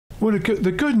Well,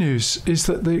 the good news is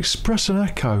that the Express and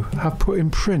Echo have put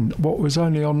in print what was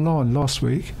only online last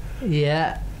week.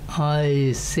 Yeah,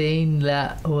 I've seen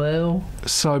that, Will.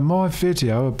 So my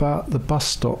video about the bus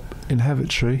stop in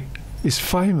Heavitree is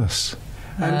famous.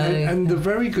 And the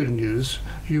very good news,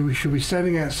 you should be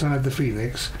standing outside the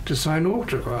Phoenix to sign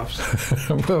autographs.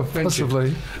 Well,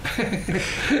 possibly.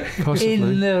 Possibly.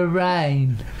 In the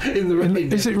rain. In the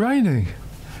rain. Is it raining?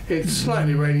 It's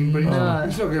slightly raining, but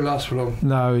it's not going to last for long.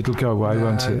 No, it'll go away,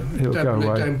 won't it? It'll go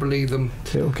away. Don't believe them.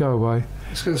 It'll go away.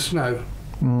 It's going to snow.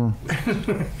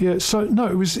 Yeah, so no,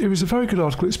 it was a very good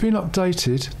article. It's been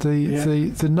updated.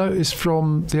 The notice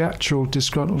from the actual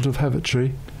disgruntled of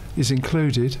Heavitree is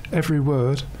included, every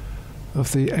word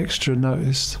of the extra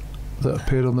notice that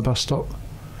appeared on the bus stop.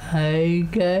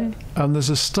 Okay. And there's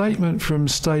a statement from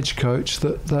StageCoach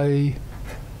that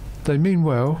they mean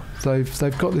well.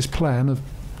 They've got this plan of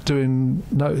doing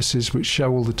notices which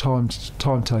show all the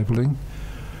timetabling,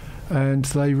 and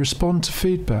they respond to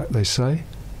feedback, they say.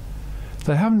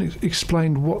 They haven't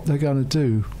explained what they're going to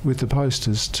do with the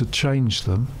posters to change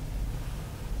them,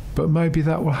 but maybe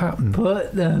that will happen.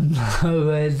 Put them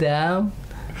lower down.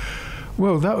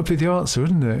 Well, that would be the answer,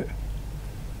 wouldn't it?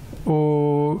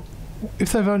 Or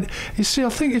if they've only... You see, I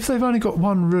think if they've only got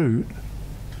one route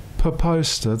per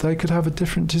poster, they could have a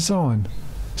different design.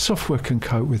 Software can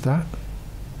cope with that.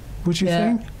 Would you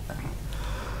think?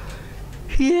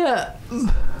 Yeah.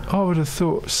 I would have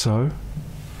thought so.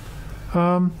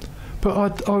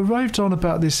 But I raved on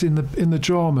about this in the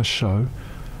drama show,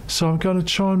 so I'm going to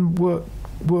try and work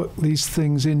these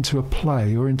things into a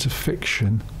play or into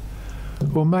fiction,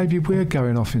 or maybe we're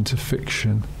going off into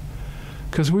fiction,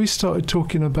 because we started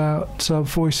talking about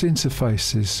voice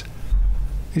interfaces.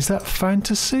 Is that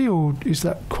fantasy or is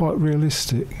that quite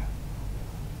realistic?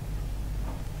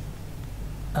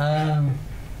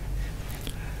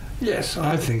 Yes,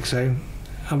 I think so.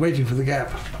 I'm waiting for the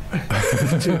gap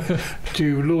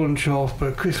to launch off,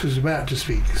 but Chris was about to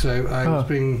speak, so I was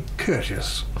being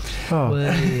courteous.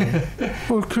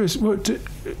 Well, Chris,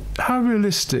 how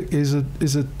realistic is a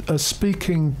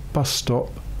speaking bus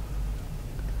stop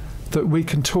that we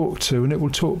can talk to and it will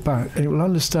talk back and it will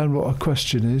understand what our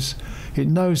question is? It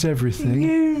knows everything.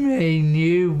 You mean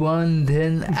you want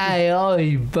an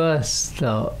AI bus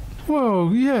stop?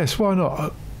 Well, yes, why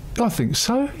not? I think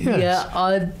so, yes. Yeah,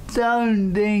 I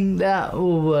don't think that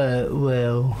will work,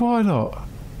 Will. Why not?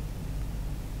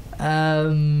 I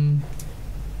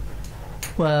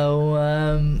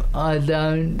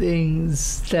don't think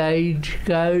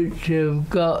StageCoach have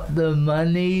got the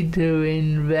money to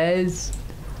invest.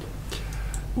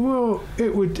 Well,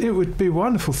 it would be a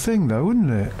wonderful thing, though,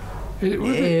 wouldn't it? It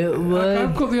would.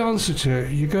 I've got the answer to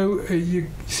it. You go, you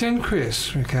send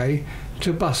Chris, okay, to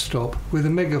a bus stop with a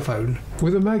megaphone.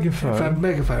 With a megaphone? A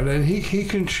megaphone, and he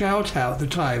can shout out the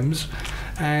times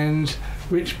and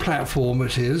which platform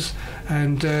it is,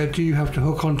 and do you have to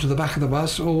hook onto the back of the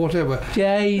bus or whatever.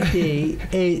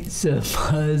 JD, it's a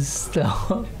bus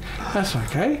stop. That's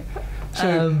okay.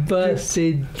 So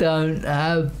buses don't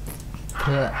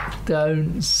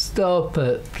stop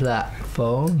at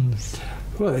platforms.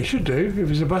 Well, they should do.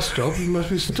 If it's a bus stop, you must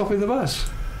be stopping the bus.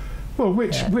 Well,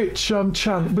 which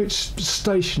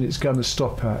station it's going to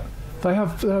stop at? They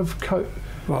have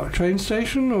what, train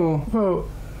station or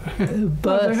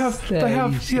bus they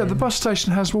have yeah, the bus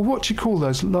station has, well, what do you call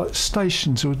those, like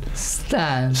stations or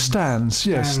stands?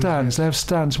 Yeah, stands. They have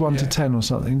stands 1 to 10 or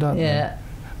something, don't they? Yeah.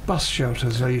 Bus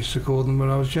shelters, I used to call them when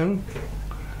I was young.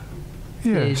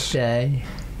 Yes. Yeah.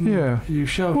 You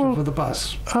shelter for the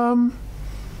bus.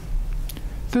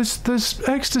 There's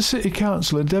Exeter City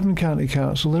Council and Devon County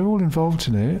Council. They're all involved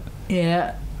in it.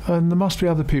 Yeah. And there must be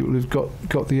other people who've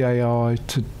got the AI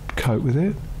to cope with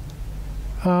it.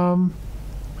 And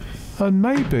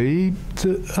maybe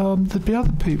there'd be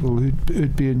other people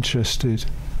who'd be interested.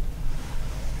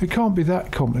 It can't be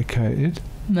that complicated.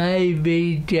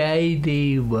 Maybe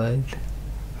JD would.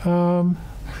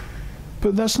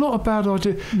 But that's not a bad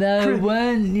idea. No,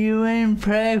 weren't you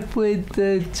impressed with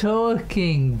the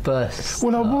talking bus?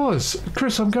 Well, I was,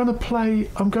 Chris. I'm going to play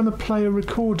a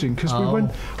recording because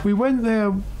we went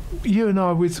there, you and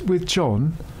I with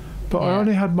John, but I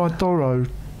only had my Doro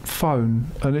phone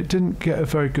and it didn't get a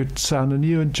very good sound. And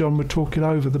you and John were talking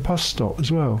over the bus stop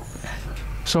as well.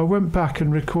 So I went back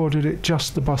and recorded it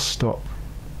just the bus stop.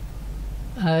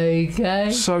 Okay.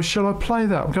 So shall I play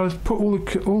that? I'm going to put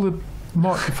all the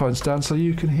microphones down so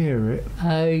you can hear it.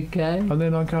 Okay. And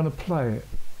then I'm going to play it.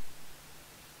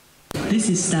 This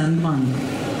is stand 1.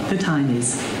 The time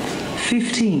is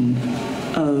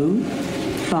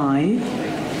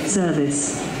 15:05.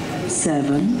 Service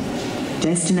 7.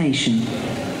 Destination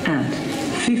at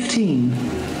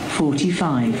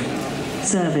 15:45.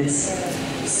 Service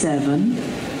 7.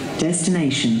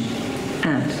 Destination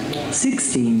at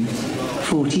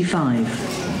 16:45.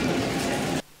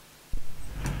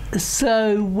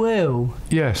 So, Will,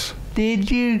 Yes. did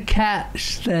you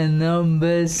catch the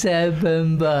number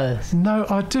 7 bus? No,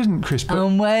 I didn't, Chris. But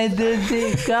And where did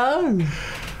it go?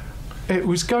 it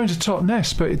was going to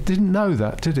Totnes, but it didn't know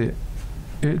that, did it?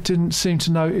 It didn't seem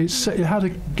to know. It had a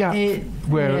gap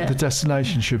where the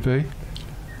destination should be.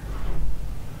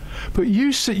 But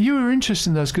you were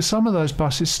interested in those because some of those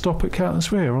buses stop at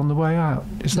Countess Weir on the way out.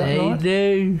 Is that right? They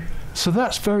do. So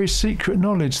that's very secret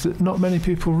knowledge that not many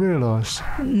people realise.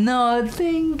 No, I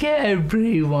think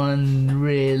everyone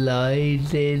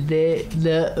realised it,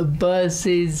 that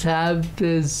buses have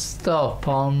to stop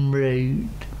en route.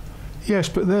 Yes,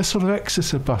 but they're sort of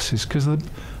Exeter buses because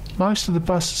most of the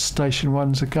bus station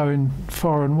ones are going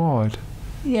far and wide.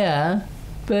 Yeah,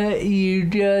 but you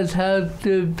just have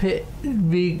to pick,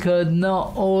 because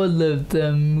not all of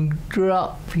them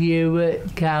drop you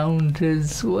at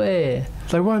Countess Weir.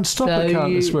 They won't stop So at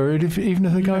Countess Weir even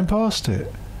if they're going past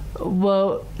it.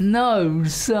 Well, no,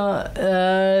 so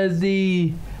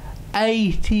the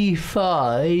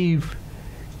 85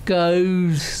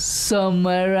 goes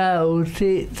somewhere else.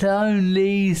 It's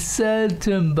only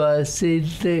certain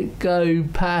buses that go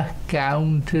past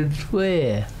Countess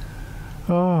Weir.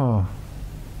 Oh.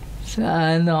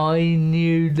 And I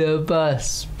knew the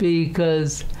bus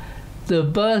because the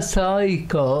bus I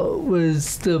got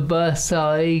was the bus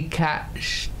I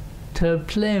catched to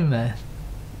Plymouth.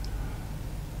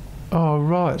 Oh,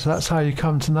 right. That's how you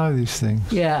come to know these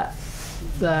things. Yeah,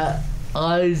 but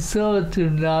I sort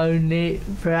of known it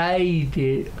for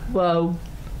ages. Well,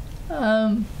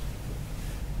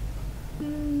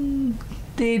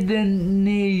 didn't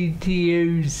need to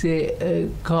use it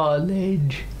at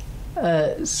college,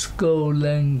 at school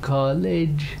and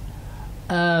college,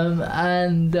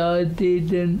 and I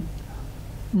didn't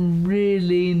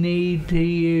really need to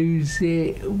use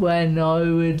it when I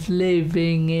was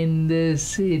living in the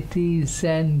city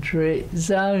centre. It's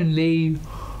only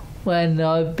when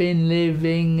I've been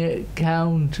living at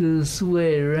Countess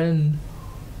Weir, and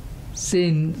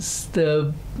since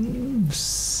the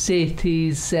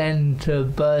city centre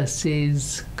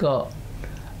buses got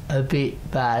a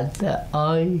bit bad that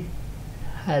I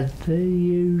had to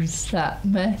use that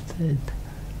method.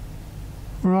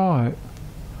 Right.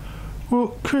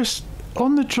 Well, Chris,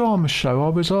 on the drama show, I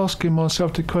was asking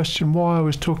myself the question why I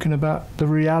was talking about the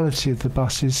reality of the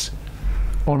buses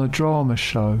on a drama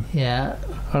show. Yeah.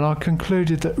 And I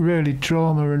concluded that really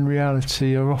drama and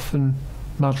reality are often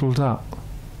muddled up.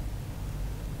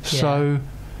 So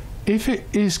if it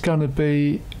is going to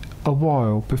be a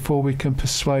while before we can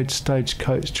persuade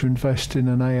StageCoach to invest in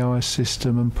an AI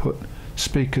system and put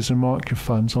speakers and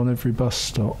microphones on every bus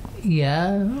stop.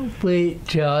 Yeah,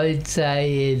 which I'd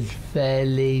say is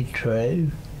fairly true.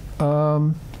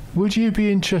 Would you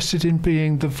be interested in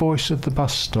being the voice of the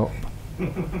bus stop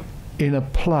in a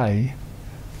play?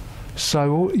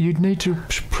 So you'd need to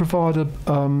provide a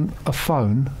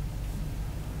phone,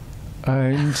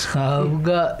 and I've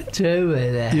got 2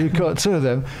 of them. you've got 2 of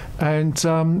them, and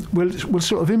we'll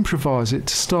sort of improvise it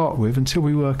to start with until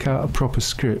we work out a proper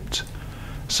script.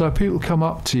 So people come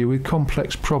up to you with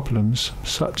complex problems,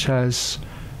 such as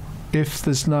if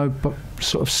there's no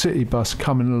sort of city bus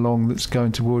coming along that's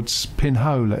going towards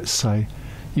Pinhoe, let's say.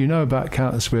 You know about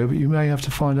Countess Weir, but you may have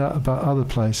to find out about other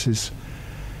places.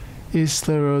 Is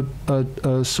there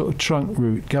a sort of trunk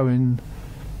route going,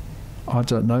 I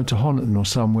don't know, to Honiton or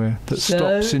somewhere that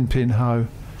stops in Pinhoe?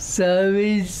 So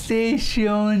is this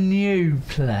your new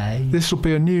play? This will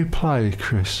be a new play,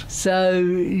 Chris. So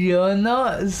you're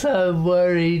not so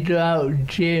worried about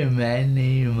Jim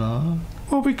anymore?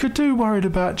 Well, we could do worried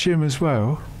about Jim as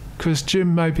well, because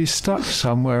Jim may be stuck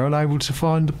somewhere, unable to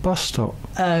find a bus stop.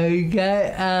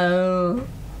 Okay,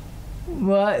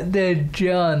 what did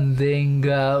John think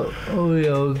of all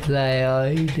your play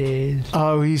ideas?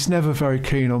 Oh, he's never very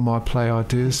keen on my play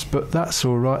ideas, but that's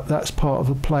all right. That's part of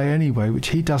the play anyway, which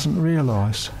he doesn't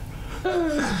realise.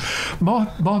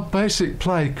 My basic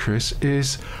play, Chris,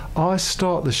 is I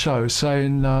start the show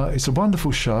saying it's a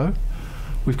wonderful show.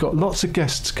 We've got lots of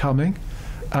guests coming,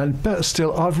 and better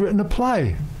still, I've written a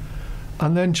play.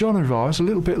 And then John arrives a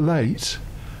little bit late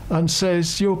and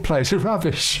says, your plays are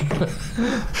rubbish.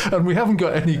 And we haven't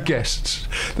got any guests.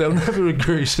 They'll never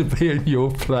agree to be in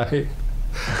your play.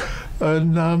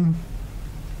 And our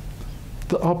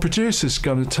producer's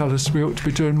going to tell us we ought to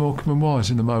be doing Morecambe and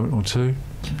Wise in a moment or two.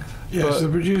 Yes, the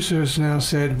producer has now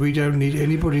said we don't need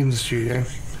anybody in the studio.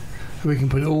 We can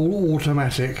put it all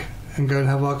automatic and go and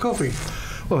have our coffee.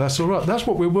 Well, that's all right. That's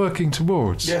what we're working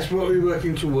towards. Yes, what we're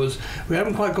working towards. We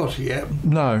haven't quite got it yet.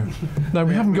 No,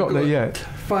 we haven't got there yet.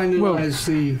 Finalise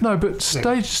the... No, but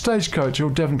StageCoach or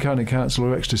Devon County Council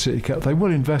or Exeter City Council, they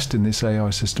will invest in this AI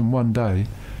system one day.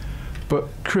 But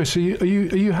Chris, are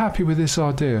you happy with this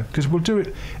idea? Because we'll do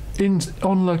it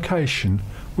on location.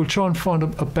 We'll try and find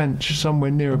a bench somewhere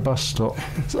near a bus stop,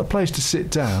 a place to sit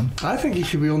down. I think he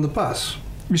should be on the bus.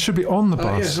 You should be on the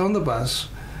bus. Yes, on the bus,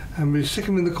 and we stick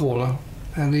him in the corner,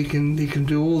 and he can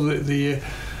do all the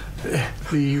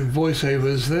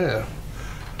voiceovers there.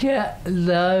 Yeah,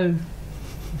 no.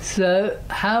 So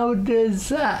how does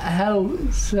that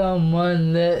help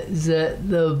someone that's at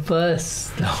the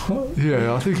bus stop?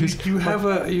 Yeah, I think it's... You have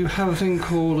a thing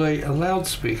called a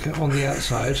loudspeaker on the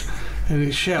outside, and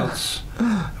it shouts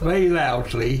very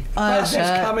loudly, "Bus is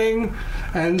coming!"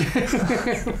 and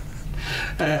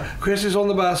Chris is on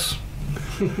the bus.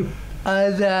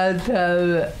 I don't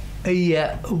know.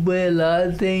 Yeah, well,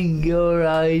 I think your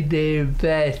idea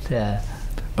better.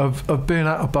 Of being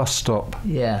at a bus stop.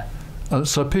 Yeah.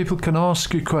 So people can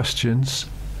ask you questions,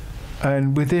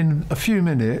 and within a few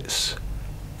minutes,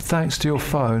 thanks to your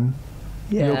phone,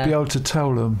 you'll be able to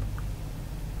tell them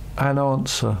and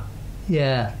answer.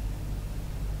 Yeah.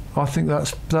 I think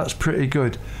that's pretty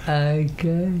good.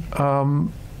 Okay.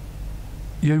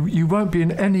 You won't be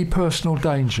in any personal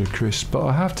danger, Chris, but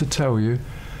I have to tell you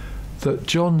that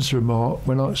John's remark,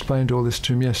 when I explained all this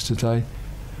to him yesterday,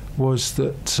 was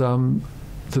that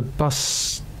the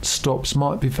bus stops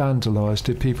might be vandalised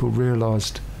if people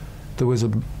realised there was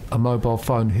a mobile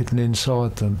phone hidden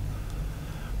inside them.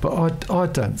 But I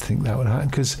don't think that would happen,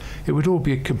 because it would all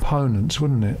be components,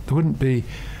 wouldn't it? There wouldn't be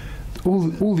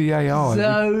all the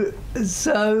AI.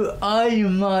 So I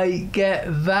might get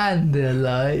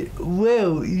vandalised.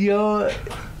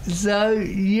 So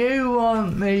you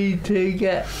want me to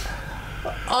get...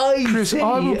 I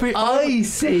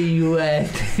see where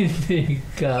this is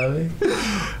going.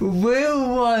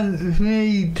 Will want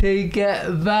me to get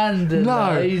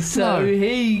vandalised so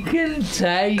he can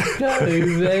take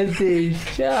over this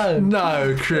show.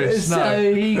 No, Chris,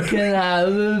 so he can have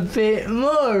a bit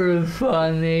more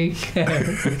fun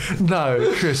again.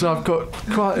 No, Chris, I've got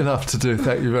quite enough to do,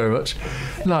 thank you very much.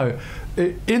 No,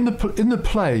 in the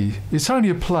play, it's only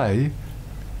a play.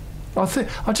 I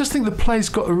just think the play's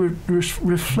got to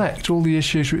reflect all the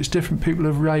issues which different people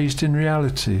have raised in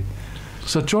reality.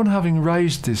 So John, having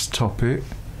raised this topic,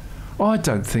 I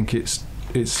don't think it's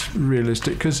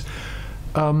realistic, because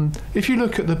if you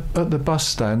look at the bus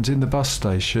stand in the bus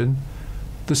station,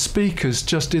 the speaker's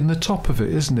just in the top of it,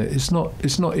 isn't it? It's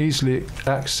not easily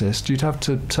accessed. You'd have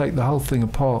to take the whole thing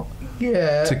apart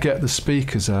to get the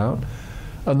speakers out,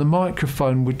 and the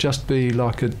microphone would just be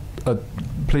like a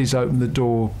please open the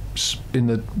door in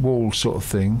the wall sort of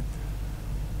thing.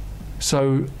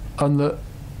 So, and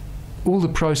all the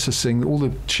processing, all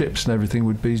the chips and everything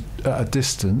would be at a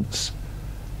distance.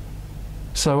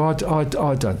 So I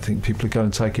don't think people are going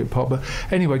to take it apart. But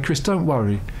anyway, Chris, don't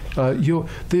worry.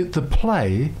 The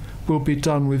play will be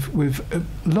done with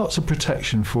lots of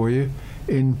protection for you,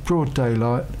 in broad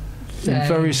daylight, in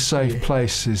very safe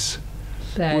places.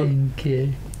 Thank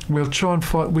you. We'll try and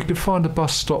we could find a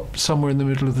bus stop somewhere in the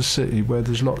middle of the city where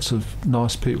there's lots of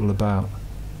nice people about,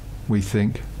 we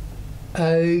think.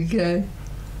 Okay.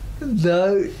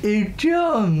 Though if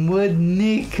John would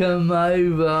nick him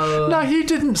over... No, he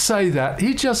didn't say that.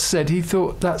 He just said he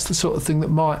thought that's the sort of thing that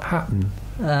might happen.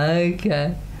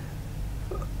 Okay.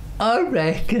 I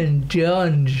reckon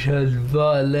John should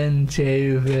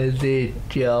volunteer for this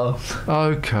job.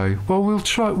 Okay. Well, we'll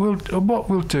try. What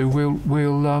we'll do.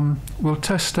 We'll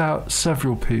test out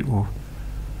several people.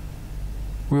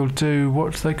 We'll do,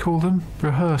 what do they call them?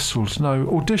 Rehearsals? No,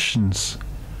 auditions.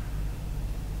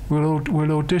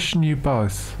 We'll audition you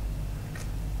both.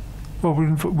 Well,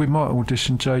 we might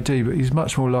audition JD, but he's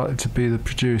much more likely to be the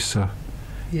producer.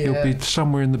 Yeah. He'll be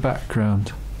somewhere in the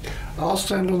background. I'll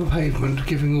stand on the pavement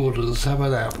giving orders. How about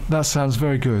that? That sounds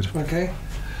very good. Okay.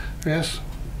 Yes.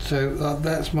 So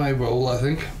that's my role, I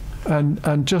think.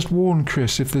 And just warn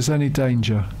Chris if there's any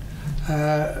danger.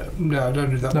 No,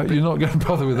 don't do that. No, you're not going to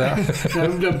bother with that.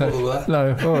 No, don't bother with that.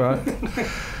 No, all right.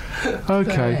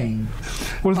 Okay.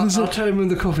 Well, I'll tell him when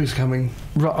the coffee's coming.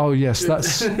 Right. Oh yes,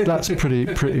 that's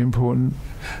pretty important.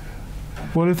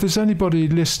 Well, if there's anybody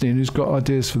listening who's got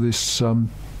ideas for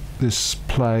this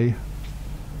play,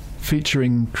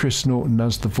 featuring Chris Norton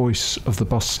as the voice of the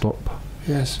bus stop.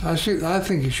 Yes, I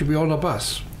think it should be on a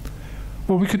bus.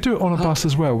 Well, we could do it on a bus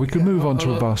as well. We could move on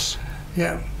to a bus.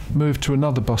 Yeah. Move to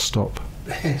another bus stop.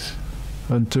 Yes.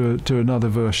 And do another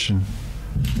version.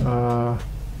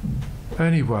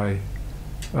 Anyway,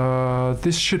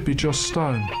 This should be Joss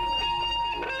Stone.